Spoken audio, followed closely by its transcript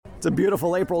It's a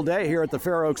beautiful April day here at the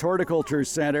Fair Oaks Horticulture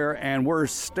Center, and we're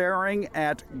staring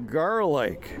at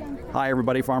garlic. Hi,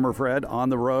 everybody. Farmer Fred on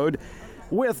the road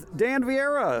with Dan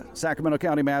Vieira, Sacramento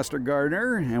County Master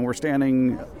Gardener, and we're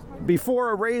standing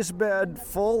before a raised bed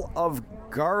full of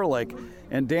garlic.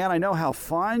 And Dan, I know how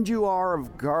fond you are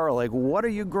of garlic. What are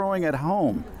you growing at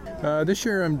home? This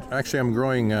year, I'm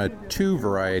growing two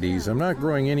varieties. I'm not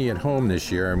growing any at home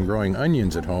this year. I'm growing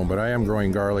onions at home, but I am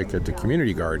growing garlic at the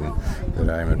community garden that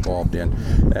I'm involved in.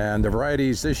 And the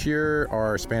varieties this year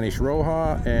are Spanish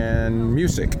Roja and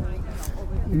Music.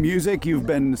 Music you've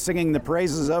been singing the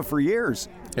praises of for years.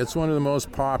 It's one of the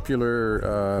most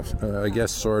popular,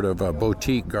 sort of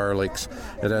boutique garlics.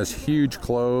 It has huge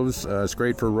cloves. It's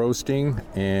great for roasting,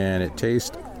 and it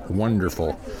tastes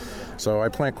wonderful. So I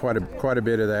plant quite a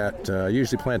bit of that. I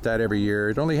usually plant that every year.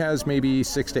 It only has maybe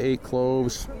 6 to 8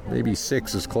 cloves. Maybe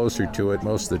 6 is closer to it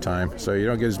most of the time. So you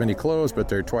don't get as many cloves, but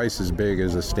they're twice as big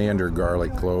as a standard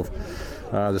garlic clove.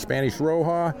 The Spanish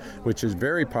Roja, which is a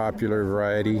very popular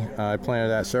variety, I planted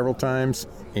that several times,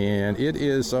 and it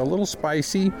is a little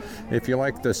spicy. If you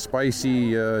like the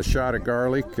spicy shot of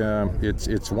garlic,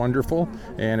 it's wonderful,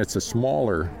 and it's a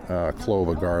smaller clove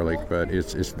of garlic, but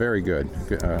it's very good.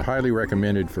 Highly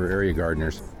recommended for area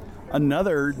gardeners.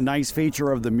 Another nice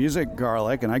feature of the Music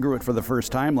garlic, and I grew it for the first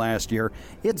time last year,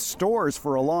 it stores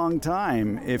for a long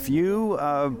time. If you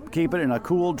keep it in a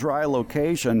cool, dry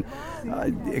location,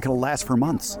 it can last for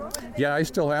months. Yeah, I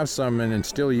still have some and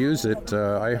still use it.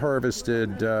 I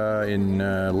harvested in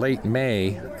late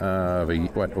May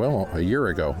a year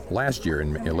ago, last year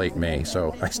in late May,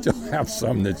 so I still have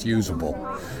some that's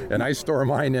usable. And I store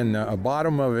mine in the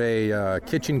bottom of a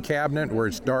kitchen cabinet where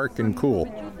it's dark and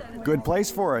cool. Good place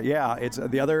for it, yeah. It's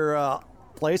the other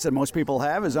place that most people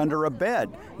have is under a bed.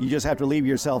 You just have to leave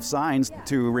yourself signs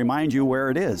to remind you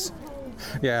where it is.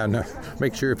 Yeah, and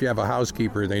make sure if you have a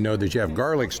housekeeper, they know that you have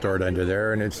garlic stored under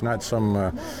there and it's not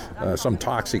some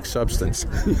toxic substance.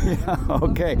 Yeah,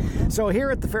 okay. So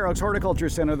here at the Fair Oaks Horticulture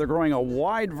Center, they're growing a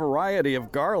wide variety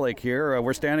of garlic here.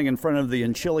 We're standing in front of the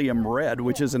Enchilium Red,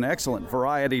 which is an excellent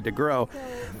variety to grow.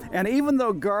 And even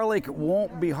though garlic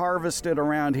won't be harvested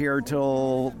around here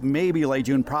till maybe late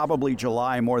June, probably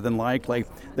July more than likely,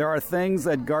 there are things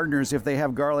that gardeners, if they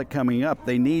have garlic coming up,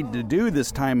 they need to do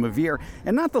this time of year.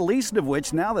 And not the least of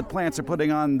which, now that plants are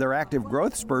putting on their active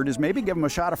growth spurt, is maybe give them a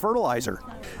shot of fertilizer.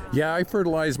 Yeah, I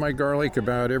fertilize my garlic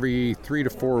about every 3 to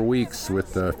 4 weeks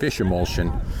with fish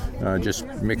emulsion. Just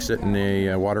mix it in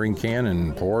a watering can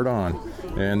and pour it on.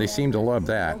 And they seem to love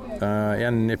that.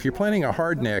 And if you're planting a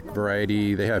hardneck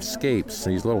variety, they have scapes,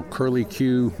 these little curly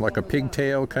Q, like a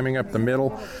pigtail coming up the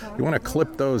middle. You want to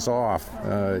clip those off.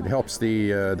 It helps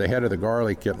the head of the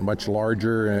garlic get much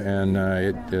larger, and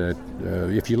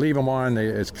if you leave them on,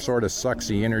 it sort of sucks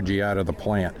the energy out of the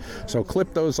plant. So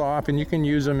clip those off, and you can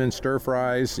use them in stir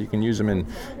fries. You can use them in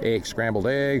scrambled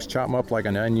eggs, chop them up like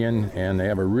an onion, and they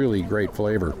have a really great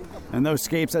flavor. And those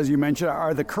scapes, as you mentioned,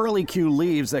 are the curly Q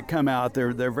leaves that come out.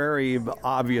 They're very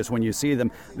obvious when you see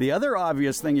them. The other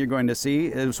obvious thing you're going to see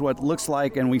is what looks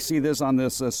like, and we see this on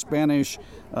this Spanish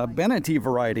Beneti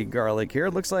variety garlic here.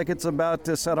 It looks like it's about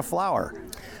to set a flower.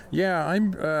 Yeah,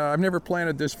 I've never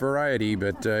planted this variety,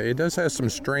 but it does have some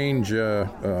strange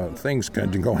things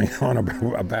going on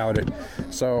about it.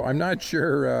 So I'm not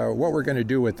sure what we're going to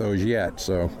do with those yet.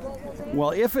 So.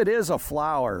 Well, if it is a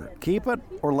flower, keep it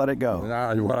or let it go.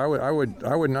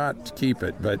 I would not keep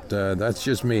it, but that's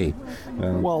just me.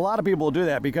 Well, a lot of people do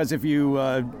that because if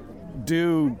you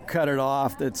do cut it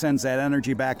off, that sends that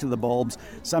energy back to the bulbs.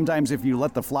 Sometimes if you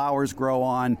let the flowers grow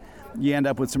on, you end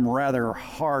up with some rather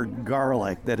hard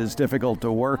garlic that is difficult to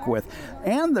work with.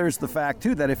 And there's the fact,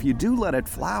 too, that if you do let it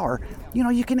flower,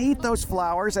 you can eat those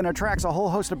flowers and it attracts a whole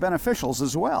host of beneficials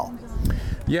as well.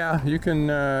 Yeah, you can,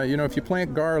 if you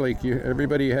plant garlic,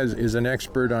 everybody is an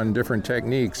expert on different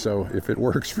techniques. So if it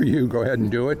works for you, go ahead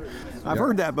and do it. I've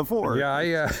heard that before.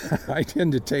 Yeah, I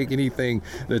tend to take anything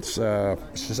that's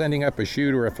sending up a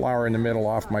shoot or a flower in the middle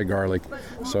off my garlic.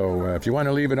 So if you want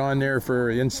to leave it on there for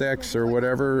insects or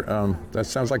whatever, that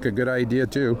sounds like a good idea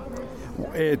too.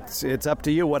 It's up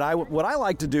to you. What I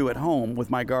like to do at home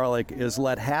with my garlic is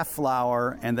let half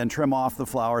flower and then trim off the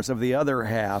flowers of the other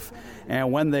half.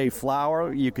 And when they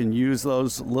flower, you can use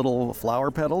those little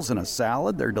flower petals in a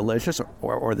salad. They're delicious,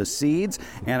 or the seeds.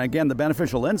 And again, the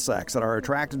beneficial insects that are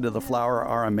attracted to the flower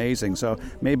are amazing. So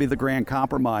maybe the grand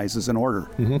compromise is in order.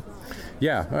 Mm-hmm.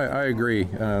 Yeah, I agree.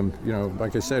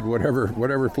 Like I said,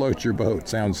 whatever floats your boat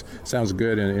sounds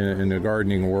good in the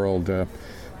gardening world.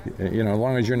 As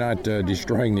long as you're not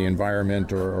destroying the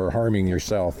environment or harming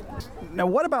yourself. Now,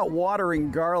 what about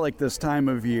watering garlic this time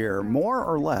of year? More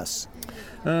or less?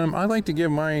 I like to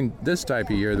give mine this type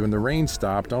of year, when the rain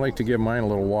stopped, I like to give mine a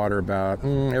little water about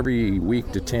every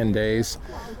week to 10 days.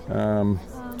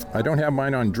 I don't have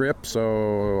mine on drip,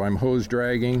 so I'm hose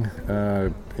dragging,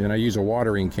 and I use a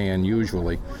watering can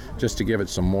usually just to give it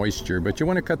some moisture. But you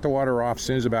want to cut the water off as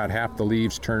soon as about half the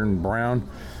leaves turn brown,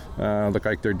 look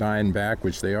like they're dying back,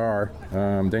 which they are.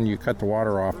 Then you cut the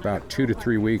water off about 2 to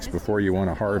 3 weeks before you want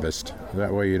to harvest.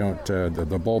 That way you don't,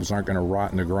 the bulbs aren't going to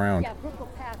rot in the ground.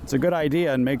 It's a good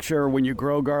idea, and make sure when you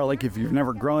grow garlic, if you've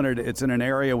never grown it, it's in an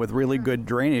area with really good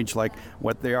drainage like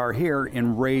what they are here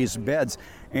in raised beds.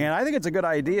 And I think it's a good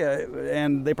idea,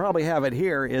 and they probably have it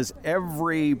here, is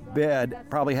every bed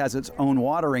probably has its own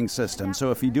watering system.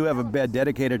 So if you do have a bed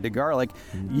dedicated to garlic,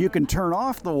 you can turn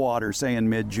off the water, say in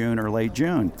mid-June or late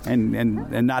June, and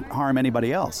not harm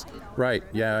anybody else. Right,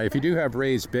 yeah. If you do have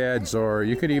raised beds, or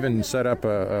you could even set up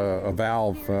a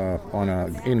valve on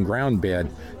an in-ground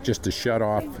bed just to shut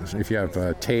off if you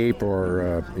have tape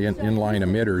or inline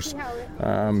emitters.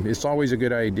 It's always a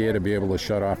good idea to be able to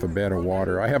shut off a bed of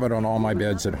water. I have it on all my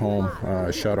beds at home,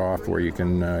 shut off, where you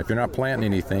can, if you're not planting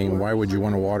anything, why would you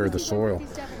want to water the soil?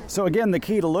 So again, the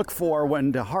key to look for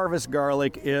when to harvest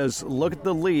garlic is look at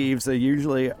the leaves. They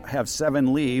usually have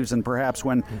 7 leaves, and perhaps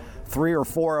when 3 or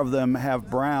 4 of them have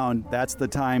brown, that's the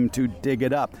time to dig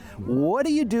it up. What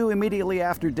do you do immediately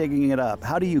after digging it up?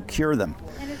 How do you cure them?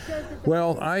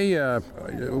 Well,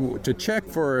 to check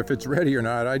for if it's ready or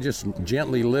not, I just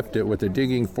gently lift it with a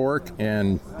digging fork,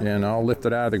 and I'll lift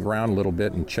it out of the ground a little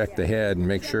bit and check the head and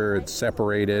make sure it's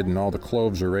separated and all the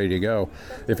cloves are ready to go.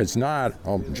 If it's not,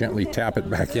 I'll gently tap it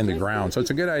back in the ground. So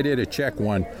it's a good idea to check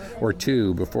 1 or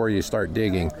 2 before you start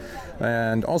digging.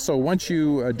 And also, once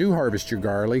you do harvest your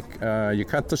garlic, you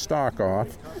cut the stalk off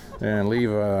and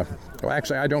leave well,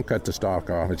 actually, I don't cut the stalk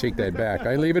off. I take that back.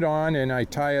 I leave it on, and I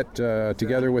tie it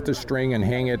together with a string and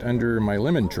hang it under my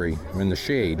lemon tree in the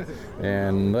shade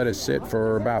and let it sit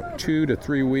for about 2 to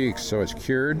 3 weeks so it's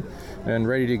cured and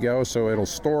ready to go, so it'll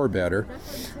store better.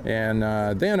 And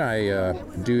then I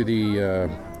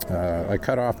I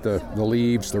cut off the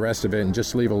leaves, the rest of it, and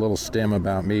just leave a little stem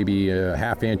about maybe a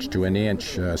 ½ inch to an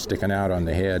inch sticking out on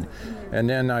the head. And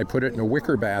then I put it in a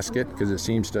wicker basket because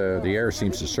the air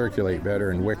seems to circulate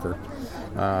better in wicker.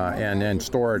 And then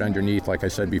store it underneath, like I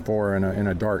said before, in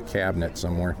a dark cabinet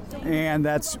somewhere. And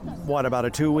that's, what, about a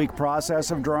 2-week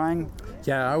process of drying?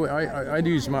 Yeah, I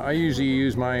usually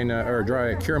use mine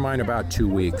cure mine about 2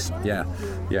 weeks. Yeah,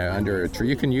 under a tree.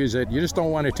 You can use it. You just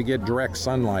don't want it to get direct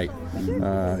sunlight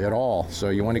at all. So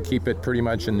you want to keep it pretty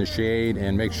much in the shade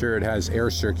and make sure it has air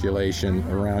circulation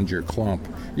around your clump.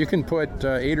 You can put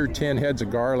 8 or 10 heads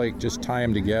of garlic, just tie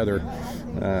them together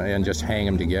and just hang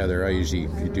them together. I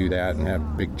usually do that and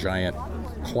have big giant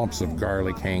clumps of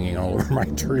garlic hanging all over my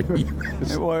tree.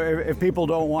 Well, if people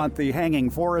don't want the hanging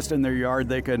forest in their yard,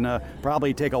 they can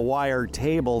probably take a wire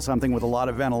table, something with a lot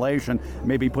of ventilation,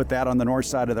 maybe put that on the north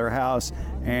side of their house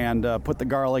and put the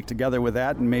garlic together with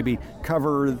that and maybe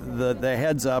cover the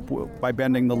heads up by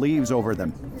bending the leaves over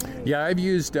them. Yeah, I've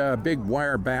used big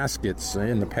wire baskets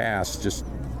in the past. Just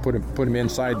put them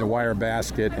inside the wire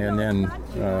basket, and then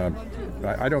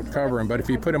I don't cover them, but if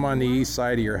you put them on the east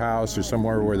side of your house or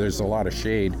somewhere where there's a lot of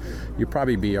shade, you'll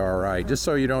probably be all right. Just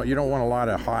so you don't want a lot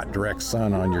of hot, direct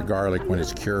sun on your garlic when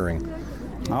it's curing.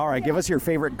 All right, give us your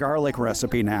favorite garlic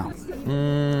recipe now.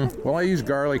 Well, I use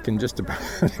garlic in just about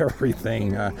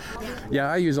everything.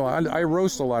 I use a lot. I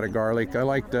roast a lot of garlic. I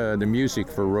like the music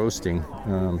for roasting.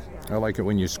 I like it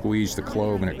when you squeeze the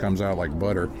clove and it comes out like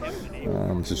butter.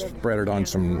 Just spread it on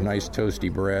some nice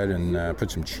toasty bread and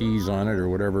put some cheese on it or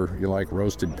whatever you like,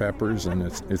 roasted peppers, and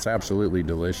it's absolutely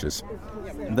delicious.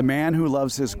 The man who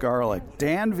loves his garlic.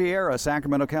 Dan Vieira,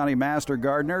 Sacramento County Master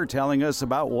Gardener, telling us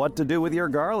about what to do with your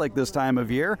garlic this time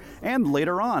of year and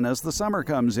later on as the summer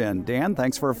comes in. Dan,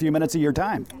 thanks for a few minutes of your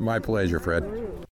time. My pleasure, Fred.